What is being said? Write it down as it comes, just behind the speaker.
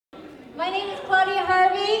My name is Claudia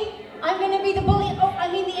Harvey. I'm going to be the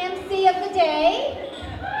the MC of the day.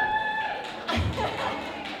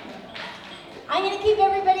 I'm going to keep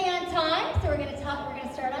everybody on time, so we're going to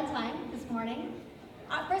start on time this morning.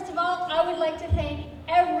 First of all, I would like to thank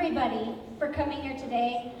everybody for coming here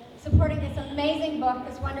today, supporting this amazing book,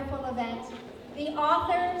 this wonderful event. The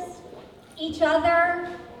authors, each other.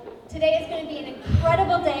 Today is going to be an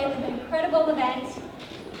incredible day with an incredible event.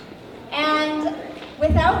 And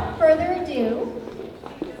without further ado,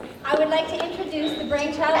 I would like to introduce the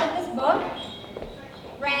brainchild of this book,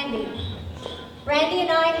 Randi. Randi and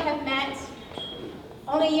I have met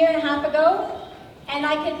only a year and a half ago, and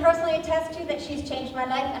I can personally attest to that she's changed my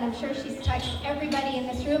life, and I'm sure she's touched everybody in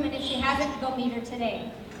this room, and if she hasn't, go meet her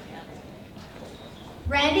today.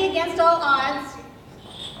 Randi against all odds,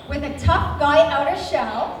 with a tough guy outer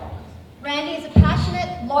shell. Randi is a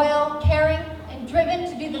passionate, loyal, caring, and driven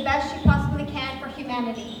to do the best she possibly can for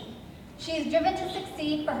humanity. She is driven to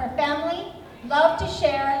succeed for her family, love to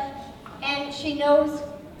share, and she knows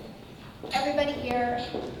everybody here,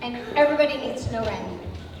 and everybody needs to know Randi.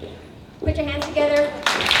 Put your hands together.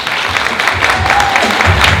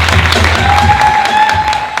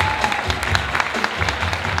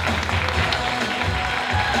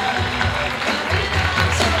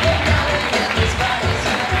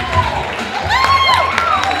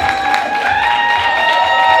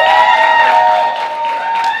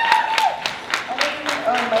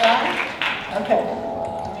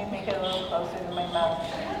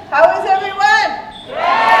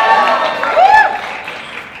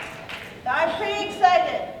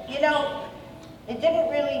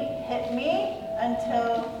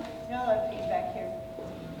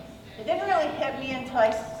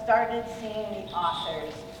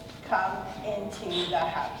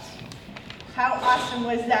 How awesome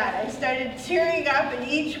was that? I started tearing up, and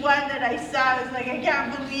each one that I saw, I was like, I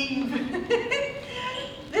can't believe.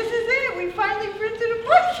 This is it. We finally printed a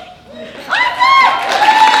book.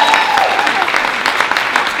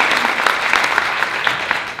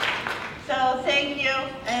 So thank you.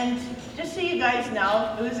 And just so you guys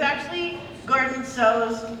know, it was actually Gordon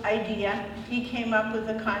So's idea. He came up with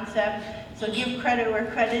the concept. So give credit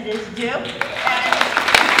where credit is due.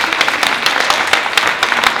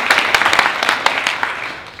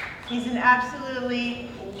 He's an absolutely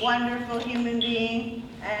wonderful human being,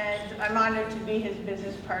 and I'm honored to be his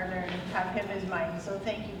business partner and have him as mine. So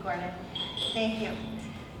thank you, Gordon. Thank you.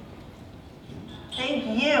 Thank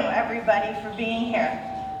you, everybody, for being here.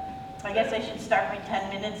 I guess I should start my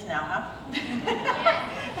 10 minutes now, huh?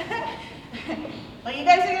 Well, you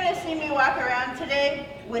guys are going to see me walk around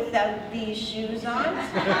today without these shoes on,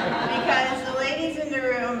 because the ladies in the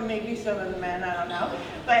room, maybe some of the men, I don't know,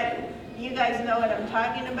 but you guys know what I'm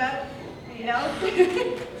talking about, you know?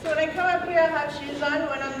 So when I come up here, I'll have shoes on.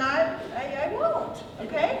 When I'm not, I won't,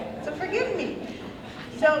 okay? So forgive me.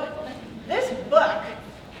 So this book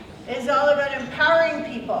is all about empowering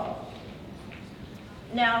people.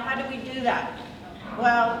 Now, how do we do that?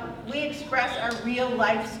 Well, we express our real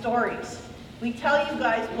life stories. We tell you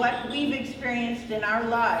guys what we've experienced in our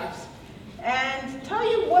lives and tell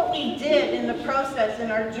you what we did in the process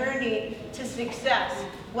in our journey to success.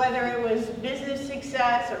 Whether it was business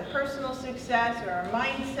success or personal success or our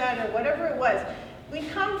mindset or whatever it was. We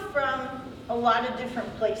come from a lot of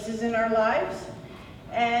different places in our lives,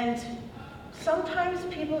 and sometimes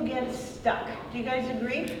people get stuck. Do you guys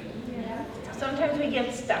agree? Yeah. Sometimes we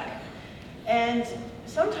get stuck. And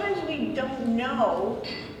sometimes we don't know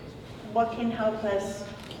what can help us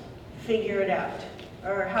figure it out,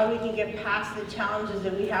 or how we can get past the challenges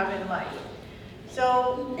that we have in life.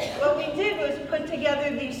 So what we did was put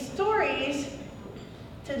together these stories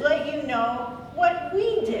to let you know what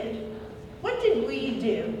we did. What did we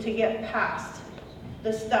do to get past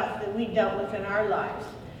the stuff that we dealt with in our lives?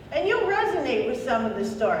 And you'll resonate with some of the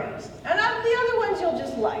stories. And the other ones you'll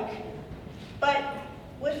just like. But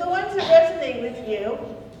with the ones that resonate with you,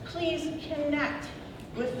 please connect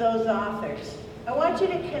with those authors. I want you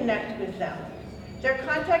to connect with them. Their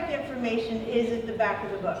contact information is at the back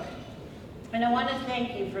of the book. And I want to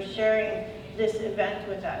thank you for sharing this event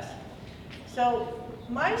with us. So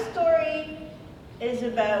my story is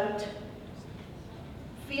about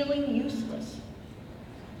feeling useless.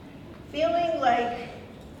 Feeling like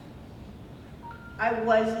I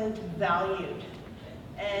wasn't valued.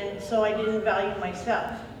 And so I didn't value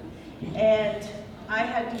myself. And I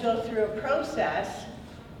had to go through a process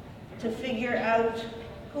to figure out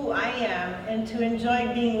who I am and to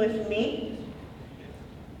enjoy being with me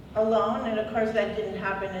alone, and of course that didn't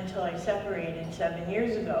happen until I separated 7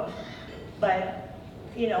 years ago. But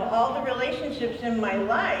you know, all the relationships in my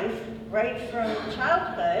life, right from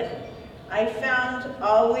childhood, I found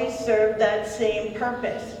always served that same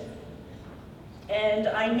purpose. And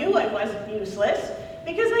I knew I wasn't useless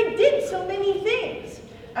because I did so many things.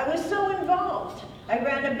 I was so involved. I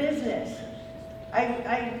ran a business.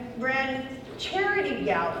 I ran charity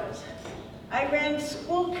galas. I ran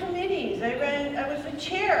school committees. I was the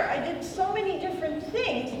chair. I did so many different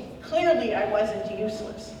things. Clearly, I wasn't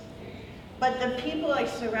useless. But the people I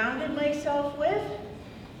surrounded myself with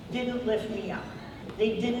didn't lift me up.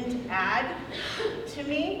 They didn't add to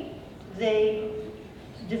me. They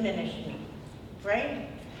diminished me, right?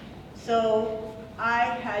 So I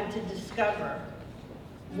had to discover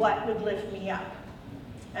what would lift me up.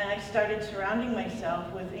 And I started surrounding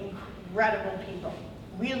myself with incredible people,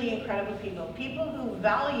 really incredible people, people who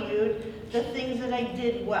valued the things that I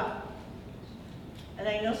did well. And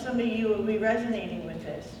I know some of you will be resonating with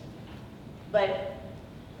this, but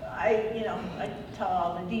I tell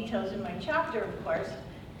all the details in my chapter, of course,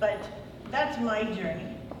 but that's my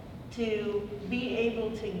journey, to be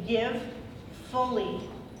able to give fully,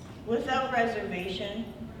 without reservation,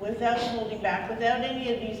 without holding back, without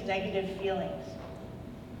any of these negative feelings.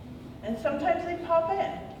 And sometimes they pop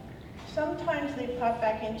in. Sometimes they pop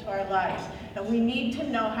back into our lives, and we need to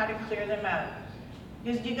know how to clear them out.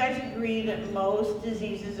 Because do you guys agree that most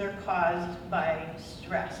diseases are caused by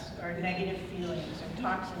stress or negative feelings or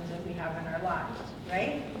toxins that we have in our lives,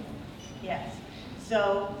 right? Yes.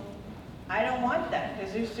 So I don't want that,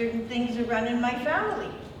 because there's certain things that run in my family,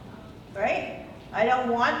 right? I don't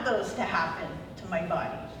want those to happen to my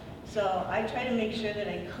body. So I try to make sure that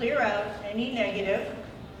I clear out any negative,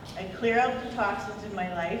 I clear out the toxins in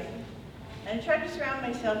my life, and I try to surround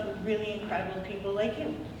myself with really incredible people like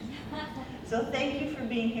you. So thank you for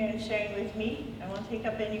being here and sharing with me. I won't take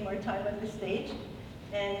up any more time on the stage.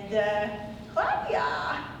 And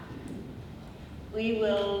Claudia! We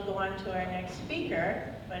will go on to our next speaker.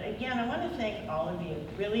 But again, I want to thank all of you,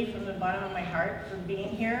 really from the bottom of my heart, for being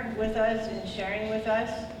here with us and sharing with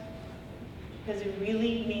us, because it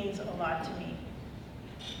really means a lot to me.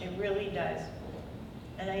 It really does.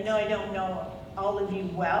 And I know I don't know all of you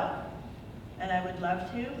well, and I would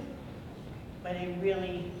love to, but it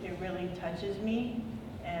really touches me,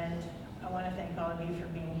 and I want to thank all of you for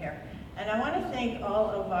being here. And I want to thank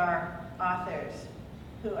all of our authors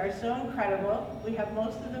who are so incredible. We have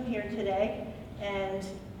most of them here today, and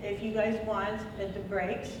if you guys want, at the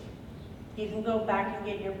breaks, you can go back and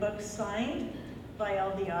get your books signed by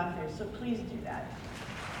all the authors, so please do that.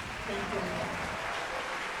 Thank you again.